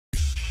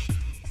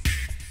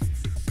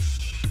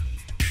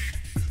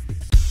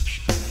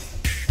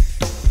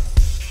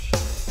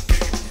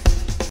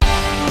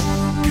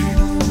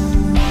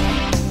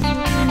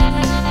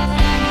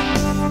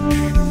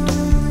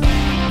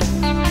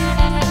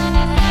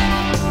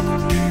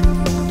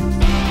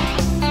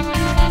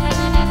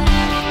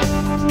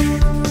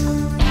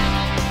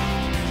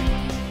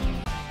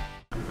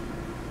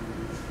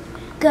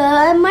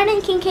morning,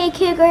 Kincaid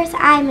Cougars.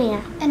 I'm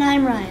Ann. And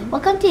I'm Ryan.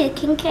 Welcome to the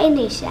Kincaid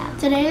News Show.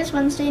 Today is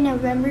Wednesday,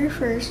 November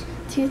 1st,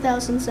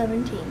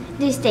 2017.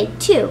 It is day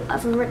 2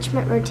 of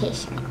Enrichment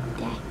Rotation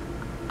Day.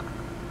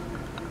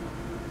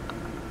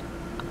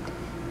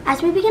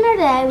 As we begin our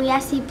day, we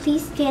ask that you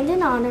please stand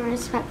in honor and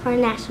respect for our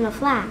national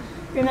flag.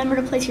 Remember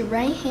to place your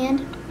right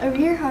hand over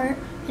your heart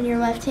and your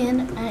left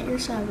hand at your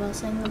side while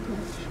saying the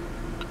pledge.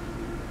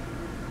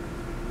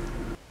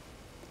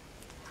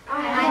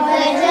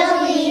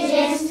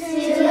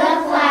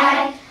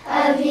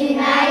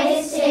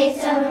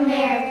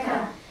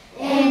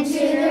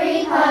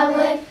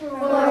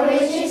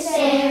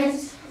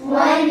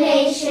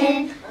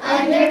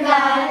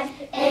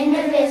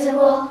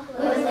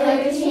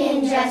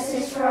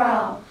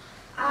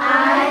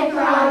 I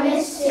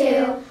promise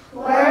to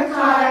work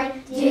hard,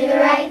 do the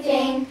right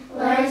thing,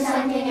 learn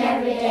something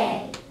every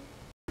day.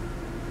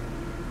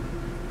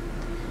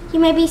 You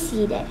may be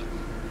seated.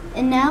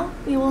 And now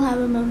we will have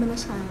a moment of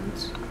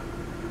silence.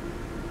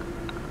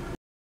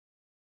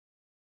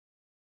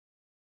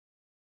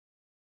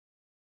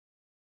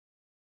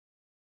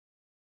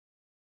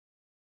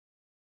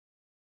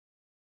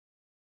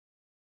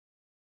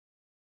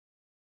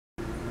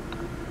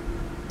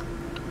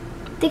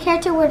 The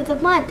character word of the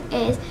month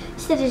is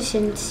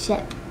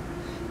citizenship,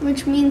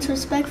 which means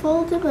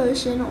respectful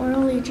devotion or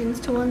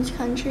allegiance to one's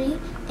country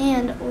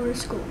and or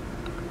school.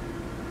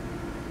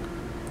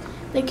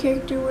 The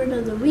character word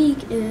of the week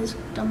is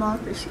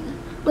democracy,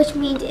 which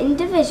means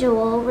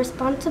individual,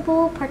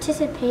 responsible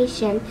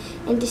participation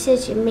in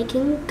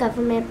decision-making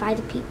government by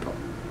the people.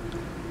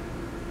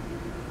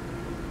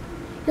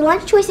 Your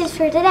lunch choices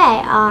for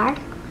today are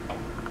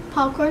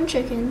popcorn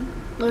chicken,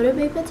 loaded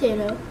baked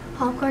potato,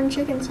 popcorn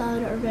chicken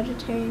salad, or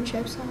vegetarian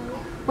chip salad.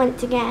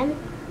 Once again,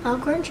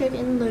 popcorn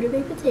chicken, loaded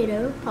baked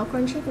potato,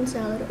 popcorn chicken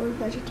salad, or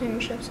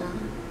vegetarian chip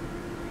salad.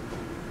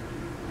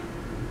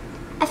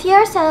 If you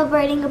are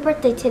celebrating a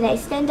birthday today,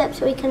 stand up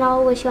so we can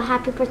all wish you a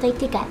happy birthday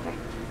together.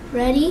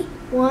 Ready?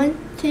 1,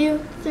 2,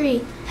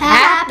 3.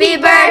 Happy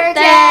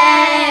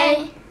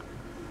birthday!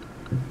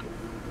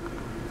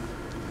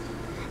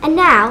 And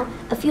now,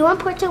 a few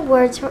important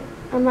words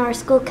from our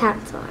school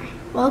counselor.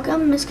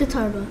 Welcome, Ms.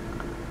 Katarba.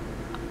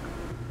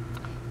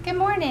 Good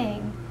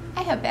morning.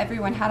 I hope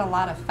everyone had a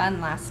lot of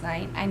fun last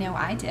night. I know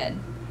I did.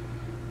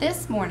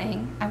 This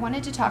morning, I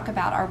wanted to talk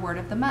about our word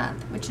of the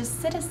month, which is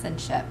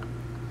citizenship.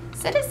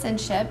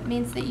 Citizenship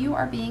means that you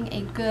are being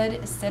a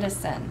good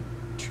citizen,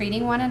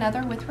 treating one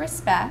another with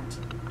respect,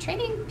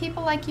 treating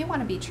people like you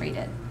want to be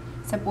treated.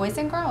 So boys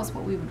and girls,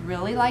 what we would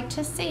really like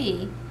to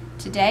see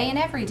today and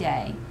every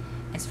day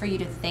is for you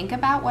to think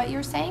about what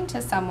you're saying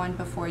to someone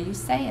before you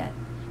say it.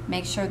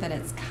 Make sure that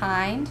it's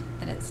kind,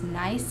 that it's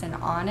nice and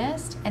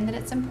honest, and that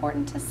it's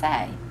important to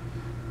say.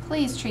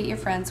 Please treat your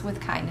friends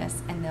with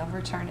kindness and they'll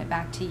return it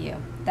back to you.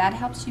 That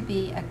helps you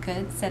be a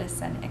good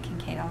citizen at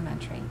Kincaid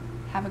Elementary.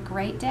 Have a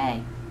great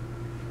day.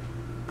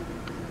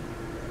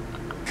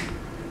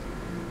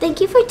 Thank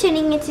you for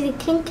tuning into the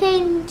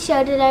Kincaid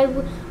Show today.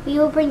 We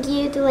will bring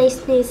you the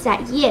latest news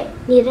that you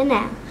need to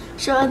know.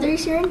 Show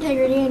others your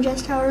integrity and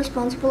just how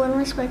responsible and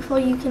respectful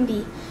you can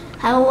be.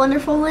 Have a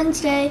wonderful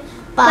Wednesday.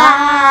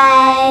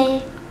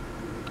 Bye.